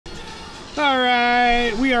All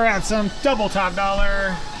right, we are at some double top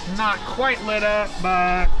dollar. Not quite lit up,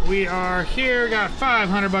 but we are here. Got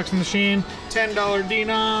 500 bucks in the machine, $10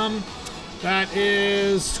 denom. That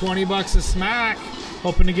is 20 bucks a smack.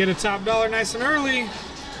 Hoping to get a top dollar nice and early.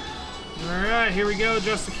 All right, here we go.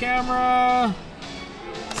 Adjust the camera.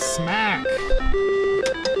 Smack.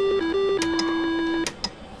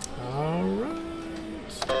 All right.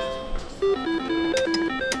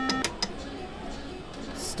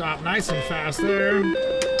 Stop nice and fast there.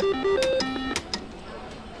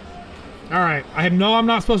 All right, I know I'm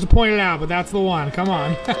not supposed to point it out, but that's the one. Come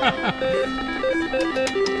on.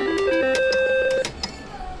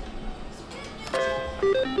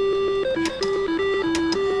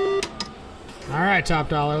 All right, top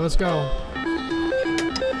dollar, let's go.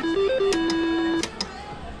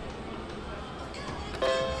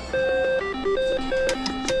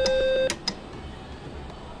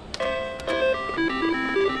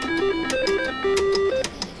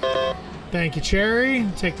 Thank you, Cherry.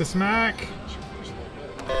 Take the smack.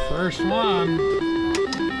 First one.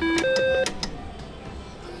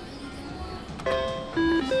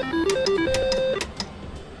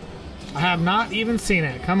 I have not even seen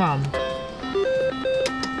it. Come on.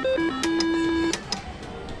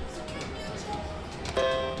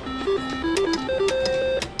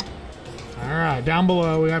 All right, down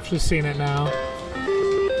below. We've actually seen it now.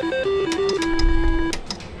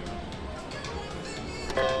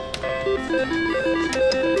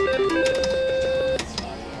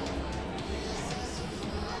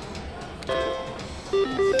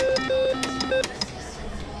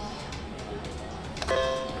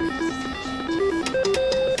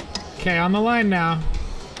 Okay, on the line now.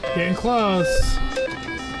 Getting close.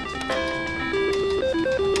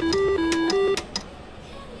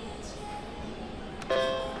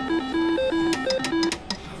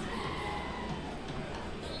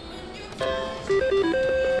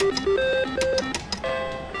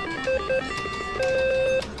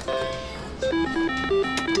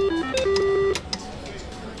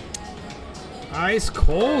 Ice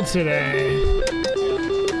cold today.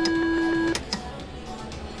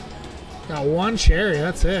 Got one cherry,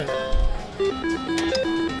 that's it.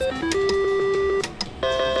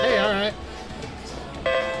 Hey, all right.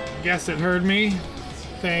 Guess it heard me.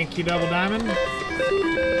 Thank you, Double Diamond.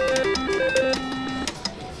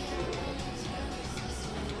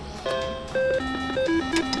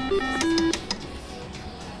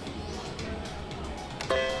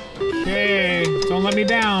 Okay, don't let me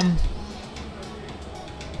down.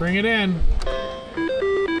 Bring it in.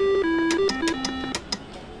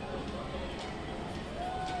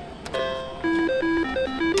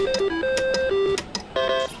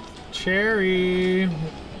 Cherry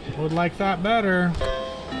would like that better.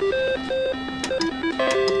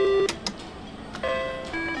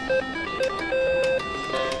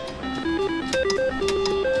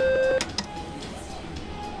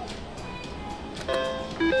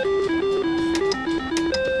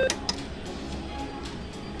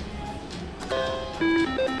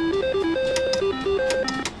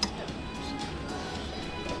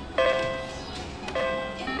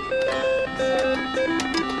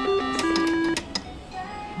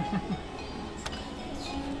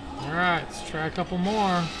 Alright, let's try a couple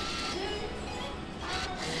more.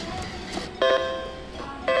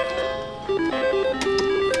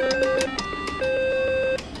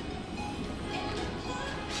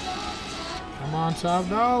 Come on, top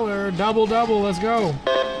dollar. Double, double, let's go.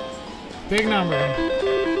 Big number.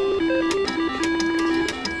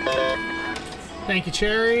 Thank you,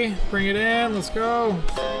 Cherry. Bring it in, let's go.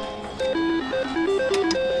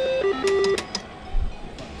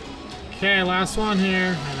 Okay, last one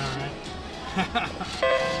here.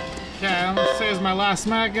 Okay, I'm gonna say it's my last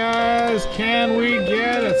smack, guys. Can we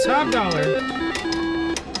get a top dollar?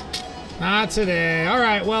 Not today. All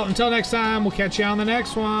right, well, until next time, we'll catch you on the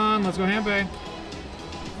next one. Let's go Handpay.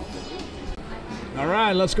 All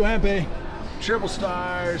right, let's go Handpay. Triple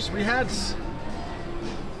stars. We had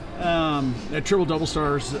that triple double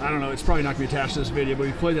stars. I don't know, it's probably not gonna be attached to this video, but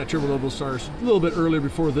we played that triple double stars a little bit earlier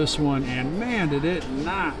before this one, and man, did it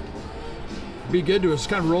not be good to us. It's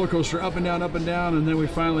kind of a roller coaster, up and down, and then we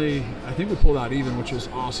finally, I think we pulled out even, which was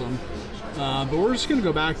awesome. But we're just gonna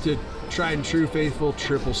go back to tried and true faithful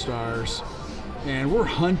triple stars, and we're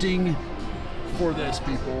hunting for this,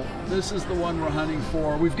 people. This is the one we're hunting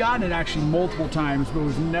for. We've gotten it actually multiple times, but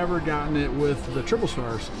we've never gotten it with the triple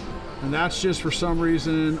stars, and that's just for some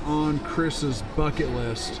reason on Chris's bucket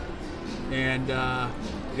list. And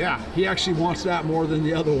yeah, he actually wants that more than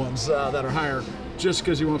the other ones that are higher, just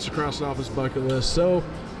because he wants to cross it off his bucket list. So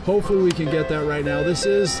hopefully we can get that right now. This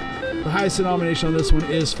is The highest denomination on this one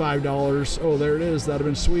is $5. Oh, there it is. That'd have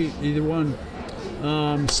been sweet. Either one.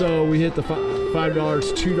 So we hit the $5,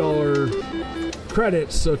 $2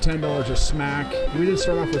 credits, so $10 a smack. We did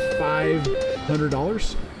start off with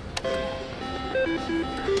 $500.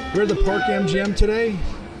 We're at the Park MGM today.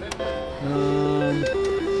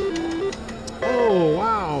 Oh,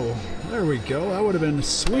 wow. There we go. That would have been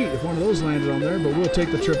sweet if one of those landed on there, but we'll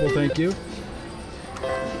take the triple, thank you.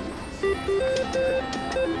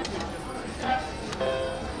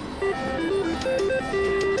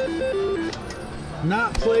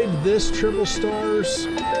 Not played this Triple Stars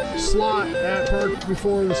slot at Park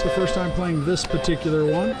before. This is the first time playing this particular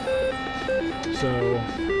one. So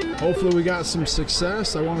hopefully we got some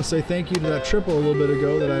success. I want to say thank you to that triple a little bit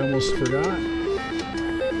ago that I almost forgot.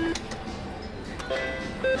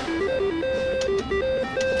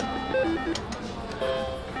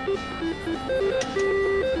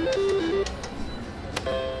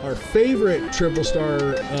 Our favorite Triple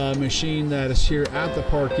Star machine that is here at the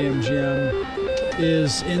Park MGM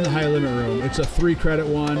is in the high limit room. It's a 3-credit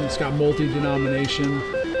one. It's got multi-denomination.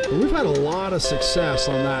 But we've had a lot of success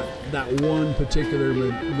on that one particular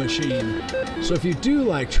machine. So if you do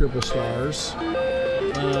like Triple Stars,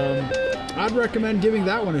 I'd recommend giving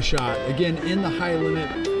that one a shot. Again, in the high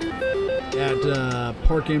limit at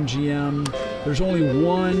Park MGM, there's only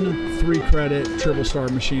one 3-credit Triple Star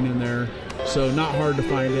machine in there. So not hard to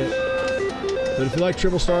find it. But if you like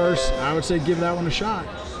Triple Stars, I would say give that one a shot.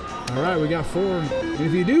 All right, we got 4. And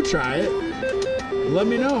if you do try it, let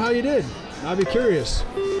me know how you did. I'll be curious.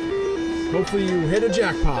 Hopefully you hit a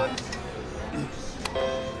jackpot.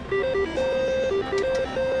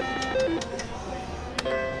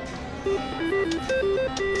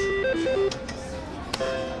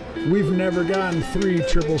 We've never gotten 3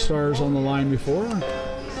 Triple Stars on the line before.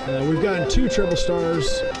 We've gotten 2 Triple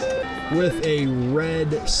Stars with a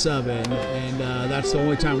red 7, and that's the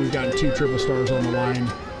only time we've gotten 2 Triple Stars on the line.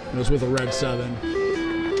 It was with a red 7.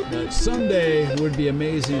 But someday would be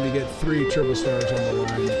amazing to get 3 Triple Stars on the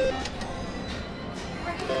line.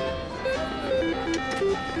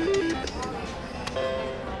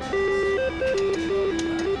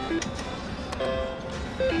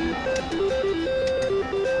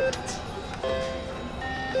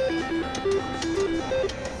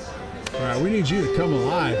 All right, we need you to come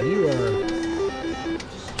alive. You are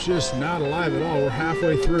just not alive at all. We're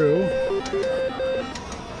halfway through.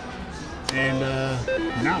 And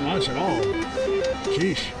not much at all.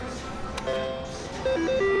 Sheesh.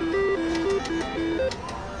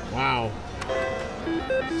 Wow.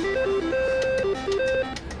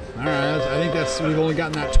 All right, I think we've only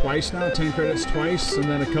gotten that twice now. 10 credits twice, and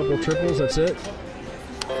then a couple triples. That's it.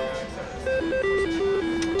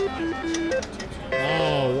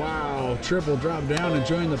 Oh wow! Triple drop down and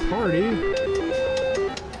join the party.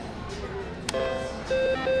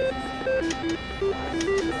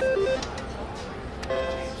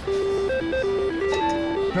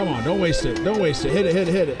 Come on, don't waste it. Don't waste it. Hit it, hit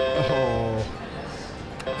it, hit it. Oh.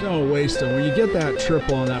 Don't waste them. When you get that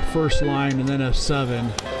triple on that first line and then a 7,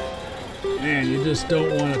 man, you just don't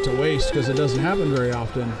want it to waste because it doesn't happen very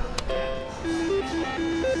often.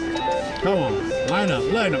 Come on. Line up,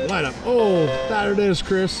 line up, line up. Oh, there it is,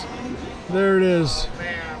 Chris. There it is.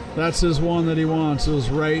 That's his one that he wants. It was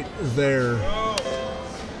right there.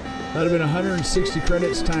 That'd have been 160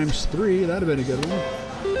 credits times 3. That'd have been a good one.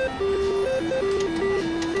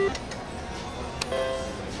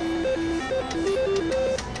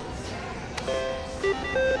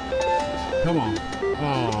 Come on.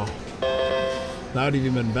 Oh. That would have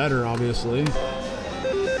even been better, obviously.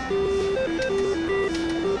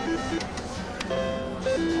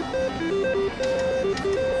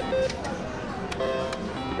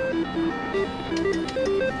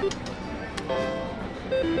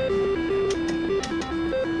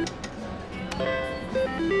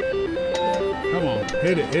 Come on.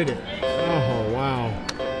 Hit it, hit it. Oh, wow.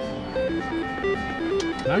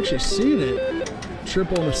 I've actually seen it.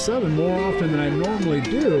 Triple and a 7 more often than I normally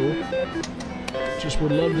do. Just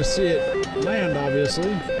would love to see it land,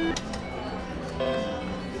 obviously.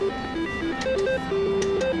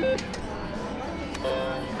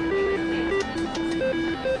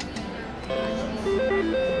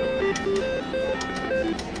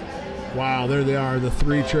 Wow, there they are, the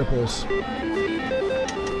 3 triples.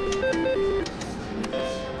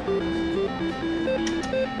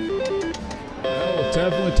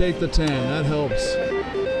 Definitely take the 10. That helps.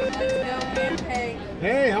 Let's go, Handpay.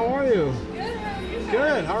 Hey, how are you? Good, how are you?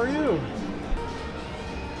 Good, how are you?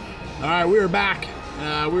 All right, we are back.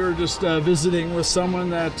 We were just visiting with someone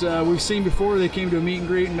that we've seen before. They came to a meet and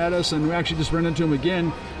greet and met us, and we actually just ran into them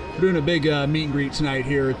again We're doing a big meet and greet tonight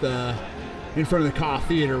here at the in front of the Kaw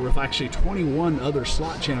Theater with actually 21 other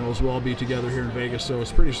slot channels. We'll all be together here in Vegas, so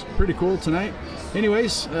it's pretty cool tonight.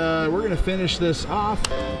 Anyways, we're gonna finish this off,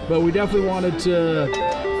 but we definitely wanted to.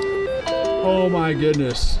 Oh my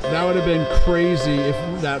goodness, that would have been crazy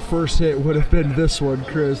if that first hit would have been this one,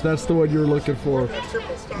 Chris. That's the one you were looking for.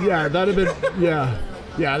 Yeah, that'd have been, yeah,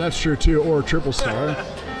 that's true too, or triple star.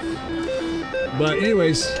 But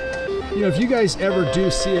anyways, you know, if you guys ever do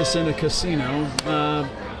see us in a casino,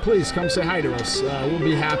 please come say hi to us. We'll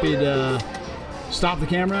be happy to stop the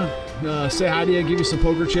camera, say hi to you, give you some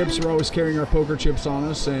poker chips. We're always carrying our poker chips on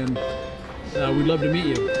us, and we'd love to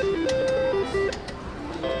meet you.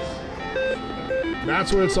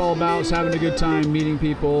 That's what it's all about, is having a good time, meeting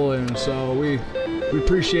people, and so we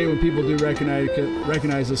appreciate when people do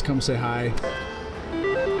recognize us, come say hi.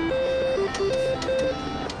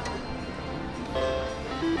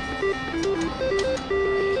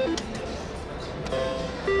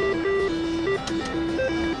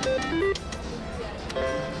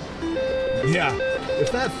 Yeah,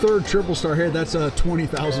 if that third triple star hit, that's a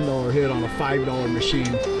 $20,000 hit on a $5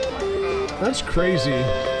 machine. That's crazy.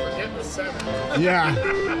 Yeah.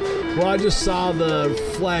 Well, I just saw the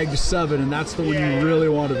flagged 7, and that's the one you really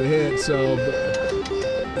wanted to hit, so.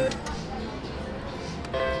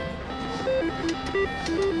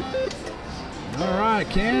 All right,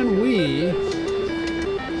 can we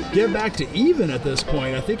get back to even at this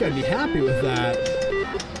point? I think I'd be happy with that.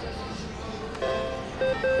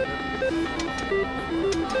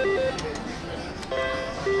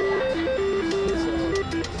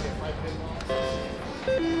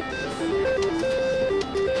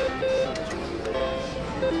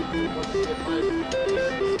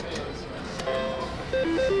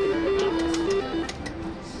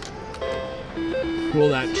 Well,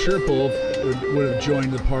 that triple would have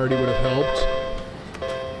joined the party, would have helped.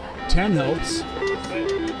 10 helps.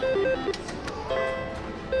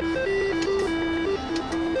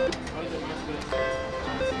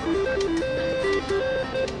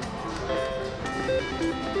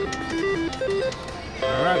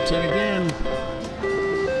 All right, 10 again.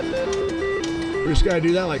 We just got to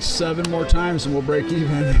do that like 7 more times and we'll break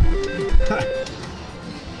even.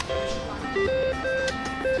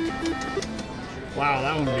 Wow,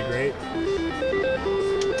 that one would be great.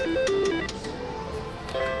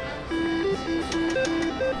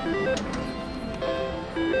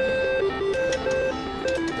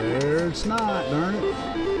 There it's not, darn it.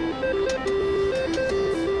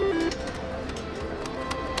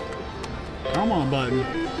 Come on, button.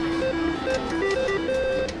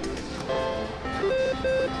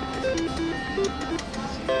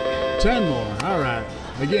 Ten more. All right.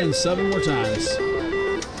 Again, 7 more times.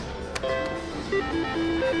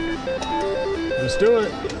 Let's do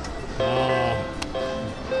it.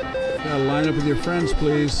 Gotta line up with your friends,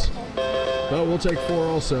 please. But we'll take 4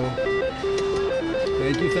 also.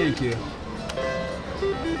 Thank you, thank you.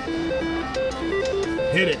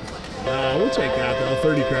 Hit it. We'll take that though.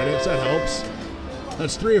 30 credits. That helps.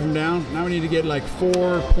 That's 3 of them down. Now we need to get like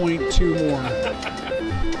 4.2 more.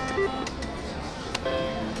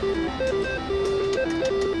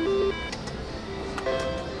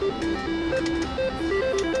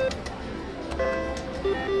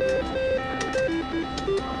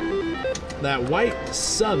 That white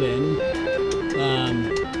 7,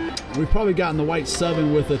 we've probably gotten the white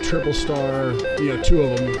 7 with a triple star, you know, 2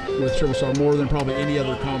 of them with triple star, more than probably any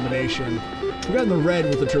other combination. We've gotten the red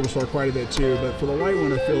with the triple star quite a bit too, but for the white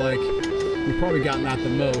one I feel like we've probably gotten that the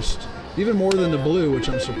most. Even more than the blue, which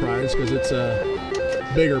I'm surprised because it's a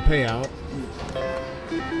bigger payout.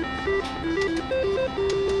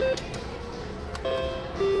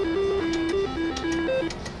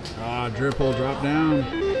 Triple, drop down.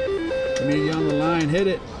 Meet you on the line, hit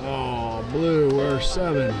it. Oh, blue, we're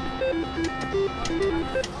 7.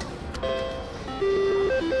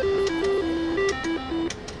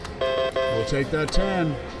 We'll take that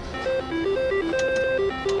 10.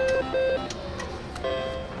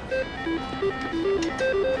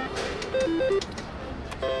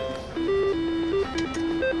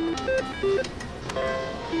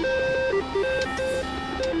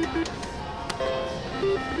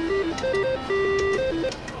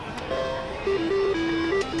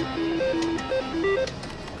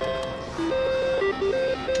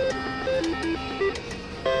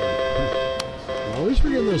 At least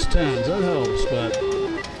we're getting those 10s, that helps, but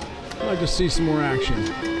I'd like to see some more action.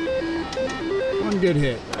 One good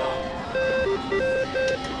hit.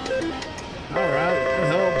 Alright, that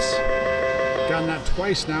helps. Gotten that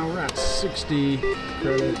twice now, we're at 60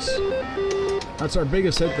 credits. That's our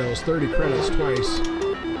biggest hit though, is 30 credits twice.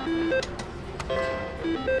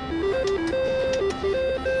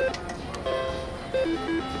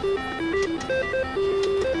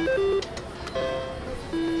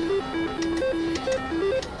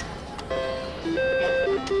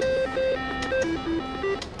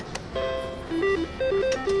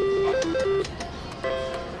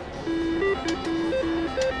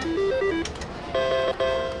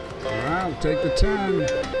 Take the 10.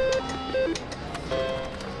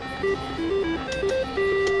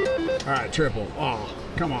 All right, triple. Oh,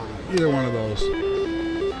 come on. Either one of those.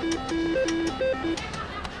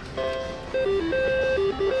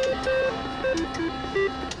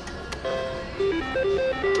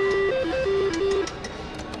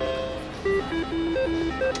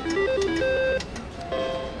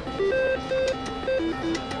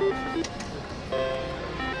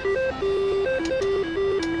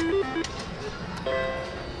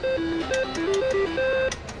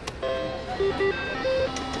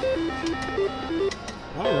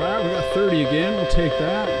 Again, we'll take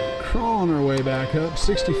that. Crawling our way back up,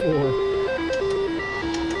 64.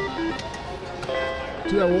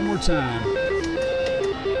 Do that one more time.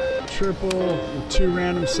 Triple with 2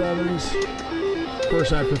 random 7s. Of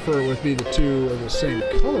course, I prefer it with me the 2 of the same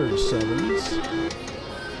colored 7s.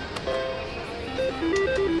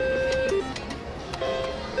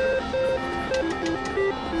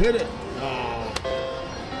 Hit it.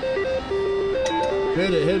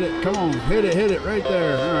 Hit it, hit it, come on, hit it right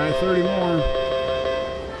there. All right, 30 more.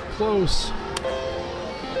 Close.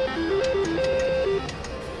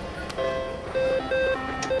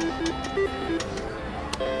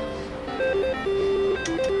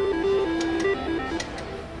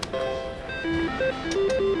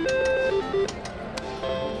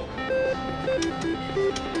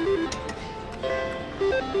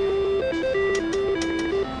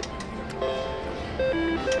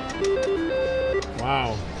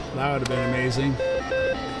 Wow, that would have been amazing.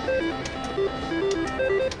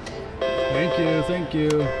 Thank you.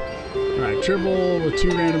 All right, triple with 2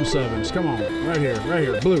 random 7s. Come on, right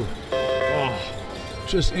here, blue. Oh,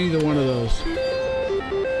 just either one of those.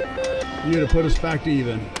 You gotta put us back to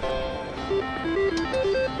even.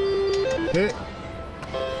 Hit.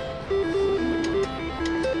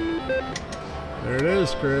 There it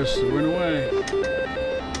is, Chris. It went away.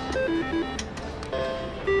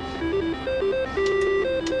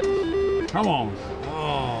 Come on.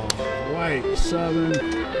 Oh, white 7.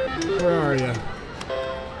 Where are you?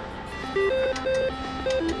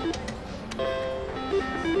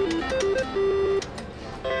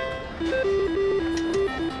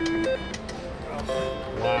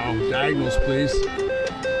 Wow, diagonals, please.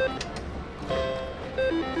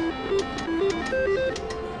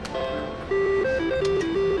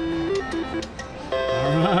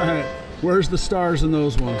 All right. Where's the stars in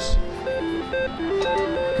those ones?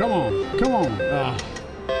 Come on, come on.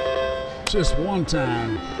 Just one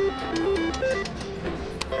time.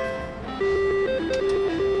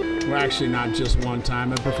 Well, actually, not just one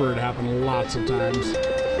time. I prefer it to happen lots of times.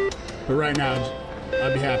 But right now,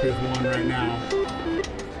 I'd be happy with one right now.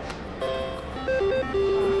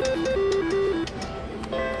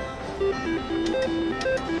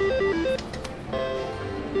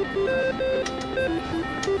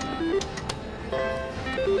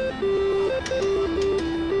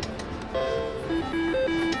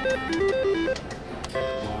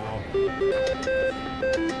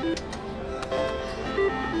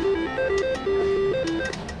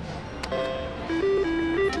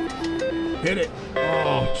 Hit it.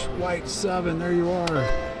 Oh, white 7. There you are.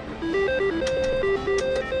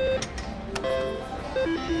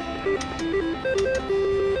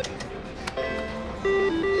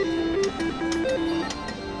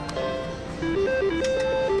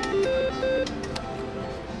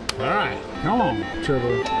 All right. Come on,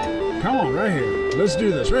 Trevor. Come on, right here. Let's do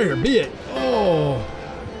this. Right here. Be it. Oh,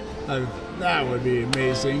 that would be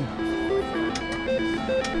amazing.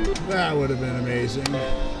 That would have been amazing.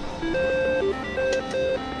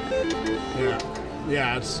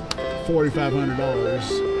 Yeah, it's $4,500.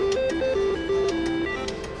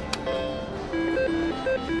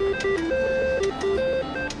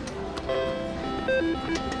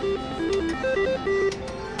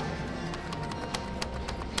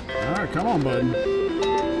 All right, come on, bud.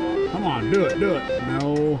 Come on, do it, do it.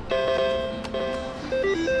 No.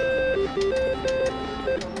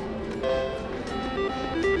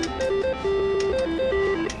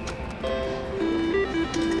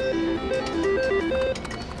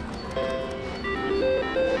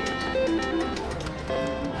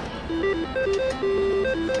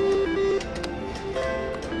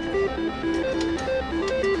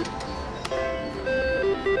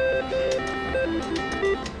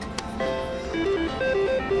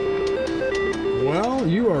 Well,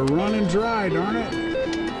 you are running dry, darn it.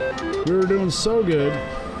 We were doing so good.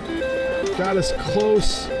 Got us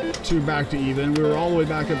close to back to even. We were all the way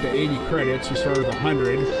back up to 80 credits. We started with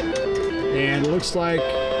 100. And it looks like,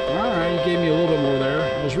 all right, you gave me a little bit more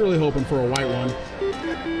there. I was really hoping for a white one.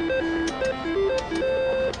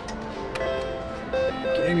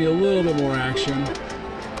 Gave me a little bit more action.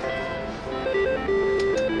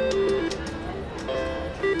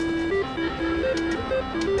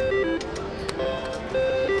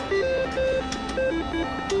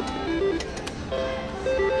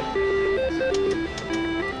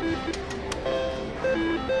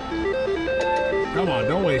 Come on,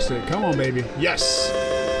 don't waste it. Come on, baby. Yes!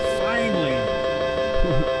 Finally!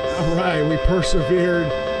 All right, we persevered.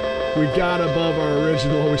 We got above our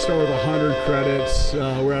original. We started with 100 credits.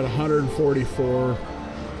 We're at 144.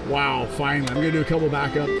 Wow, finally. I'm going to do a couple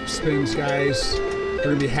backup spins, guys. We're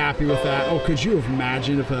going to be happy with that. Oh, could you have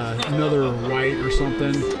imagined if another white or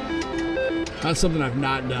something? That's something I've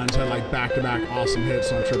not done. So I had like back-to-back awesome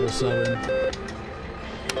hits on 777.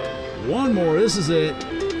 One more. This is it.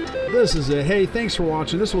 This is it. Hey, thanks for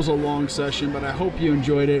watching. This was a long session, but I hope you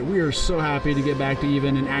enjoyed it. We are so happy to get back to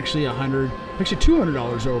even and actually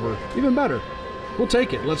 $200 over. Even better. We'll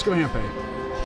take it. Let's go Handpay.